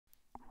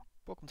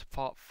Welcome to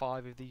part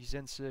 5 of the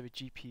XenServer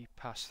GPU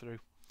pass-through.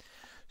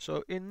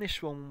 So in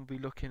this one we'll be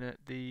looking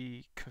at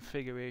the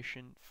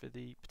configuration for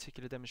the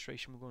particular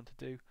demonstration we're going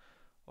to do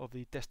of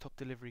the desktop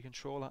delivery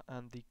controller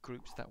and the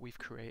groups that we've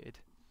created.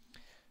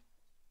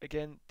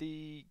 Again,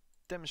 the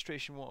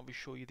demonstration won't be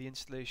show you the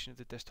installation of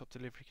the desktop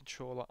delivery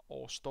controller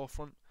or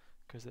storefront,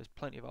 because there's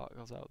plenty of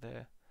articles out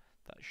there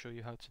that show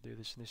you how to do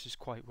this, and this is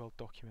quite well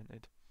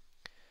documented.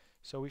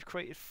 So we've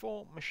created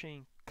 4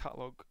 machine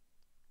catalog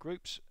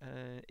groups,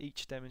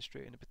 each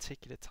demonstrating a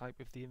particular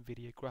type of the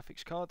NVIDIA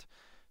graphics card.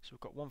 So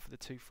we've got one for the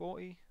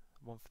 240,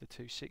 one for the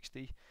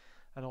 260,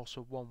 and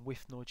also one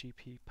with no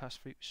GPU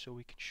pass-through, so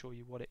we can show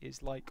you what it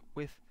is like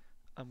with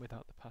and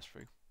without the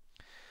pass-through.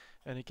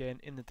 And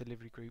again, in the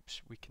delivery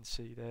groups, we can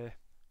see there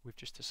we've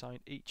just assigned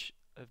each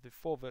of the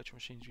 4 virtual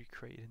machines we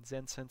created in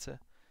XenCenter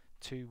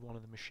to one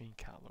of the machine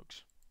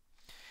catalogs.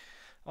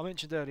 I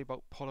mentioned earlier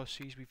about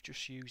policies. We've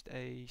just used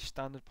a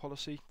standard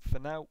policy for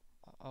now.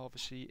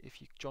 Obviously,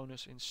 if you join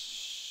us in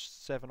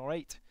 7 or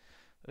 8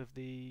 of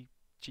the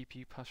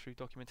GPU pass-through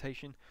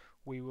documentation,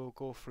 we will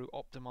go through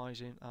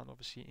optimizing and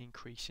obviously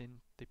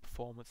increasing the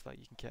performance that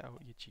you can get out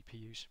of your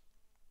GPUs.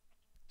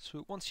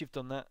 So once you've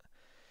done that,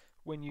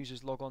 when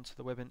users log on to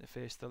the web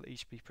interface, they'll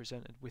each be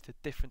presented with a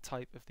different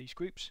type of these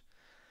groups.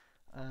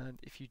 And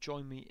if you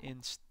join me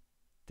in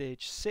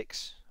stage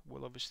 6,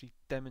 we'll obviously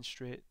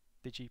demonstrate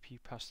the GPU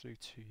pass-through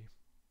to you.